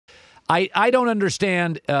I don't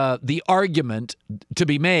understand the argument to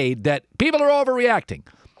be made that people are overreacting.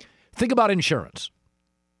 Think about insurance.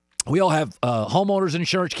 We all have homeowners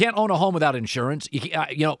insurance. You can't own a home without insurance.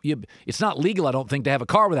 It's not legal, I don't think, to have a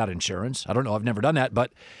car without insurance. I don't know. I've never done that.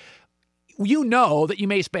 But you know that you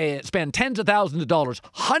may spend tens of thousands of dollars,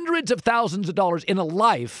 hundreds of thousands of dollars in a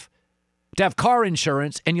life to have car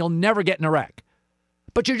insurance, and you'll never get in a wreck.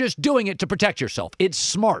 But you're just doing it to protect yourself. It's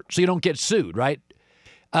smart, so you don't get sued, right?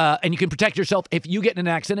 And you can protect yourself if you get in an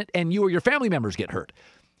accident and you or your family members get hurt.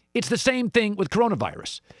 It's the same thing with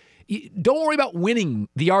coronavirus. Don't worry about winning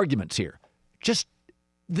the arguments here. Just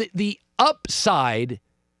the upside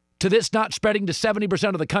to this not spreading to 70%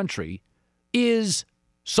 of the country is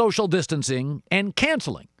social distancing and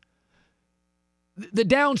canceling. The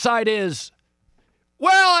downside is,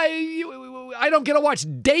 well, I don't get to watch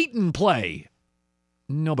Dayton play.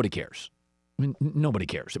 Nobody cares. I mean, nobody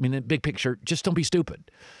cares. I mean, the big picture, just don't be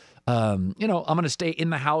stupid. I'm going to stay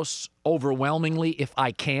in the house overwhelmingly if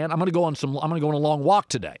I can. I'm going to go on a long walk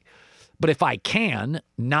today. But if I can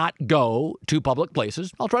not go to public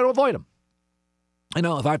places, I'll try to avoid them.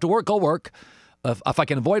 If I have to work, I'll work. If I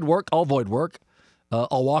can avoid work, I'll avoid work.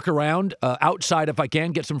 I'll walk around outside if I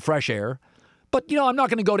can, get some fresh air. But, I'm not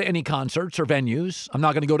going to go to any concerts or venues. I'm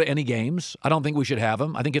not going to go to any games. I don't think we should have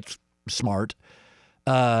them. I think it's smart.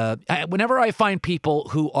 Whenever I find people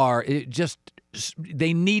who are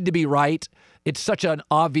they need to be right, it's such an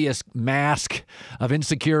obvious mask of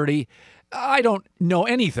insecurity. I don't know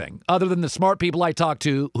anything other than the smart people I talked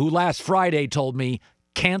to who last Friday told me,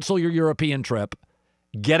 cancel your European trip,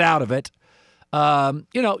 get out of it.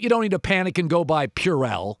 You don't need to panic and go buy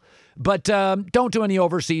Purell, but don't do any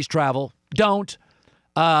overseas travel. Don't.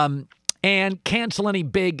 And cancel any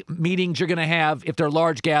big meetings you're going to have if they're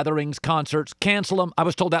large gatherings, concerts. Cancel them. I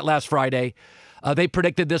was told that last Friday. They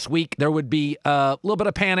predicted this week there would be a little bit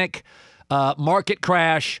of panic, market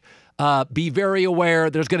crash. Be very aware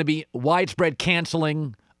there's going to be widespread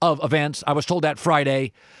canceling of events. I was told that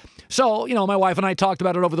Friday. So, my wife and I talked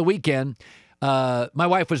about it over the weekend. My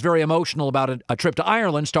wife was very emotional about a trip to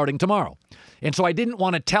Ireland starting tomorrow. And so I didn't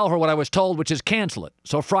want to tell her what I was told, which is cancel it.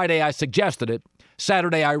 So Friday I suggested it.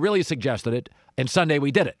 Saturday I really suggested it. And Sunday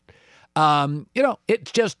we did it.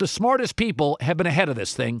 It's just the smartest people have been ahead of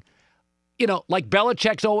this thing. Like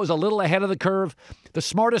Belichick's always a little ahead of the curve. The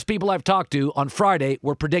smartest people I've talked to on Friday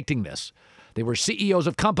were predicting this. They were CEOs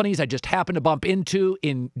of companies I just happened to bump into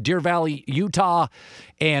in Deer Valley, Utah,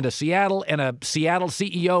 and a Seattle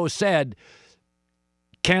CEO said,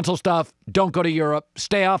 cancel stuff, don't go to Europe,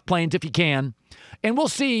 stay off planes if you can. And we'll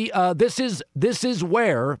see. This is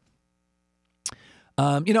where,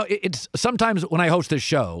 it's sometimes when I host this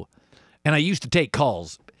show, and I used to take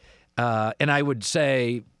calls, and I would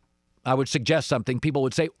suggest something. People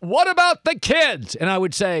would say, what about the kids? And I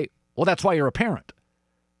would say, well, that's why you're a parent.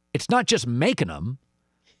 It's not just making them.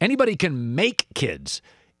 Anybody can make kids.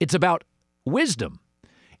 It's about wisdom.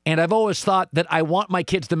 And I've always thought that I want my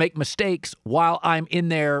kids to make mistakes while I'm in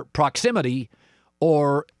their proximity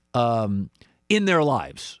or in their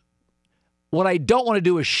lives. What I don't want to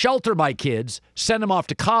do is shelter my kids, send them off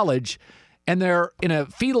to college, and they're in a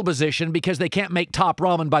fetal position because they can't make top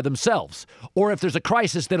ramen by themselves. Or if there's a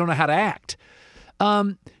crisis, they don't know how to act.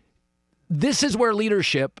 This is where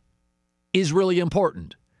leadership is really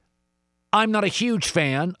important. I'm not a huge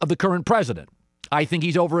fan of the current president. I think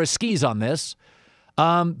he's over his skis on this.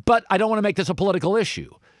 But I don't want to make this a political issue.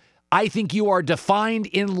 I think you are defined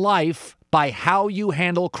in life by how you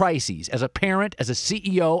handle crises as a parent, as a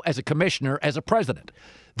CEO, as a commissioner, as a president.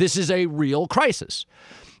 This is a real crisis.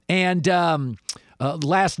 And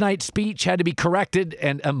last night's speech had to be corrected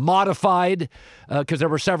and modified because there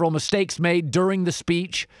were several mistakes made during the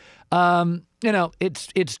speech.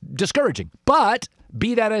 It's discouraging. But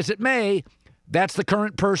be that as it may, that's the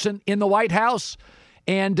current person in the White House.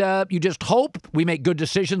 And you just hope we make good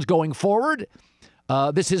decisions going forward.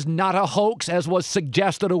 This is not a hoax, as was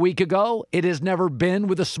suggested a week ago. It has never been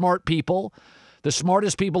with the smart people. The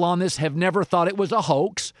smartest people on this have never thought it was a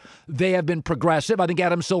hoax. They have been progressive. I think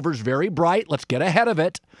Adam Silver's very bright. Let's get ahead of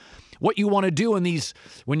it. What you want to do in these,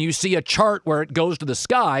 when you see a chart where it goes to the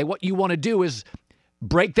sky, what you want to do is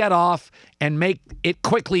break that off and make it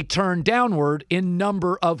quickly turn downward in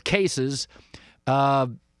number of cases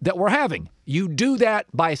that we're having. You do that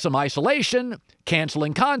by some isolation,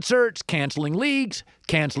 canceling concerts, canceling leagues,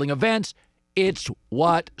 canceling events. It's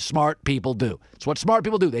what smart people do. It's what smart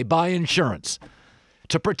people do. They buy insurance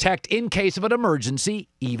to protect in case of an emergency.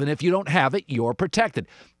 Even if you don't have it, you're protected.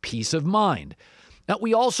 Peace of mind. Now,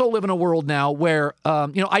 we also live in a world now where, I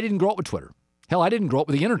didn't grow up with Twitter. Hell, I didn't grow up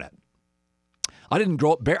with the internet. I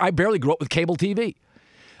barely grew up with cable TV.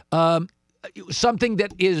 Something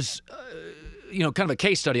that is, kind of a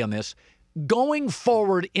case study on this. Going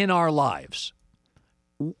forward in our lives,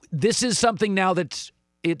 this is something now that's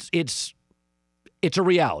it's a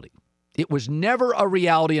reality. It was never a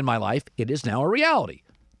reality in my life. It is now a reality.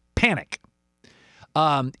 Panic.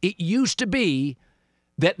 It used to be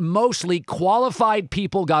that mostly qualified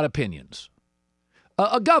people got opinions.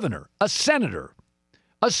 A governor, a senator,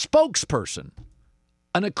 a spokesperson,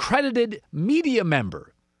 an accredited media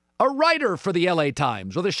member, a writer for the LA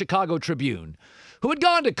Times or the Chicago Tribune who had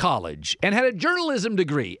gone to college and had a journalism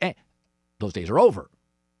degree. Those days are over.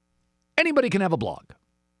 Anybody can have a blog.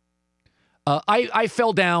 I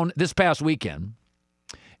fell down this past weekend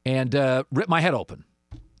and ripped my head open.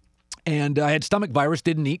 And I had stomach virus,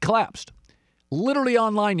 didn't eat, collapsed. Literally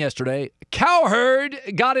online yesterday, Cowherd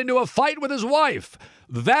got into a fight with his wife.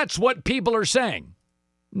 That's what people are saying.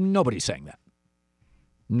 Nobody's saying that.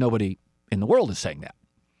 Nobody in the world is saying that.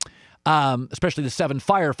 Especially the 7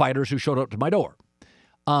 firefighters who showed up to my door.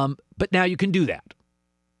 But now you can do that.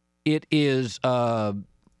 It is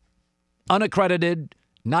unaccredited,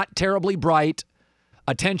 not terribly bright,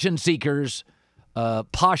 attention seekers,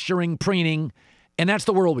 posturing, preening, and that's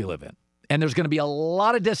the world we live in. And there's going to be a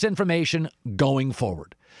lot of disinformation going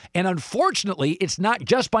forward. And unfortunately, it's not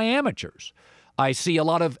just by amateurs. I see a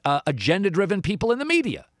lot of agenda-driven people in the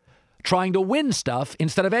media trying to win stuff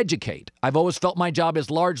instead of educate. I've always felt my job is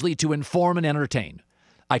largely to inform and entertain.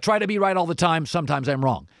 I try to be right all the time. Sometimes I'm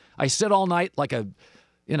wrong. I sit all night like a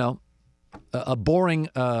boring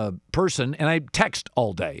person, and I text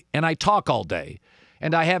all day, and I talk all day,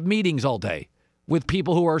 and I have meetings all day with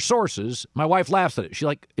people who are sources. My wife laughs at it. She's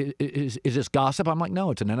like, is this gossip? I'm like,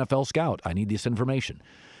 no, it's an NFL scout. I need this information.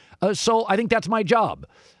 So I think that's my job.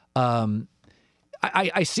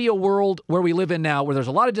 I see a world where we live in now where there's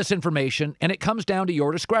a lot of disinformation, and it comes down to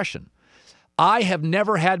your discretion. I have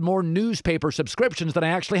never had more newspaper subscriptions than I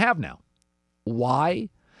actually have now. Why?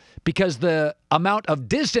 Because the amount of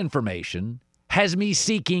disinformation has me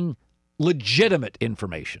seeking legitimate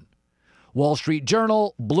information. Wall Street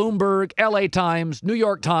Journal, Bloomberg, LA Times, New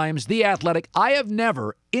York Times, The Athletic. I have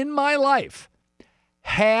never in my life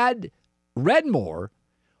read more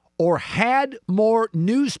or had more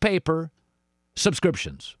newspaper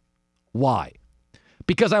subscriptions. Why?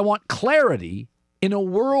 Because I want clarity in a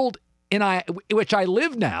world in which I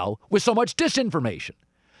live now with so much disinformation.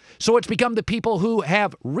 So it's become the people who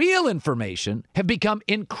have real information have become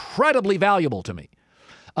incredibly valuable to me.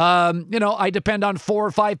 I depend on 4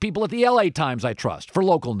 or 5 people at the LA Times I trust for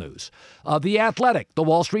local news. The Athletic, the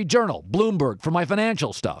Wall Street Journal, Bloomberg for my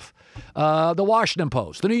financial stuff. The Washington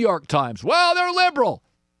Post, the New York Times. Well, they're liberal.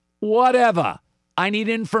 Whatever. I need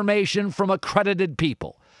information from accredited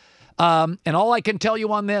people. And all I can tell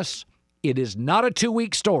you on this, it is not a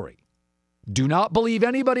 2-week story. Do not believe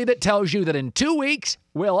anybody that tells you that in 2 weeks,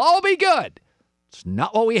 we'll all be good. It's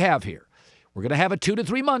not what we have here. We're going to have a 2 to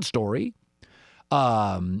 3 month story.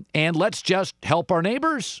 And let's just help our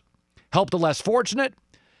neighbors, help the less fortunate,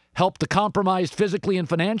 help the compromised physically and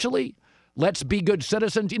financially. Let's be good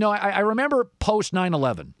citizens. I remember post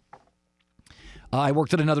 9/11. I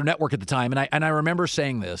worked at another network at the time, and I remember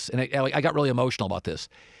saying this, and I got really emotional about this.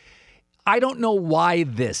 I don't know why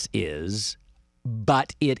this is,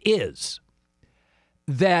 but it is.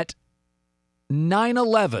 That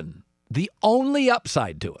 9/11, the only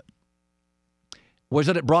upside to it was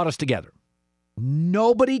that it brought us together.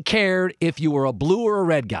 Nobody cared if you were a blue or a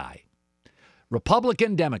red guy,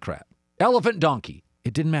 Republican, Democrat, elephant, donkey.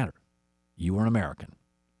 It didn't matter. You were an American.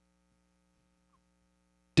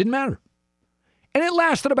 Didn't matter. And it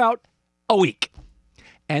lasted about a week.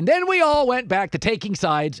 And then we all went back to taking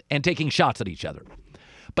sides and taking shots at each other.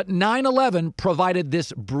 But 9/11 provided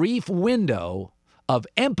this brief window of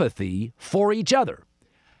empathy for each other.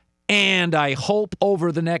 And I hope over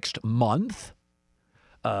the next month,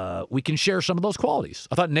 we can share some of those qualities.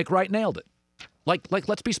 I thought Nick Wright nailed it. Like,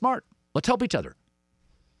 let's be smart. Let's help each other.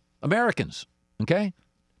 Americans, okay?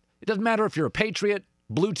 It doesn't matter if you're a patriot,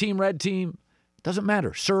 blue team, red team. It doesn't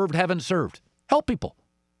matter. Served, haven't served. Help people.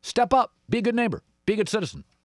 Step up. Be a good neighbor. Be a good citizen.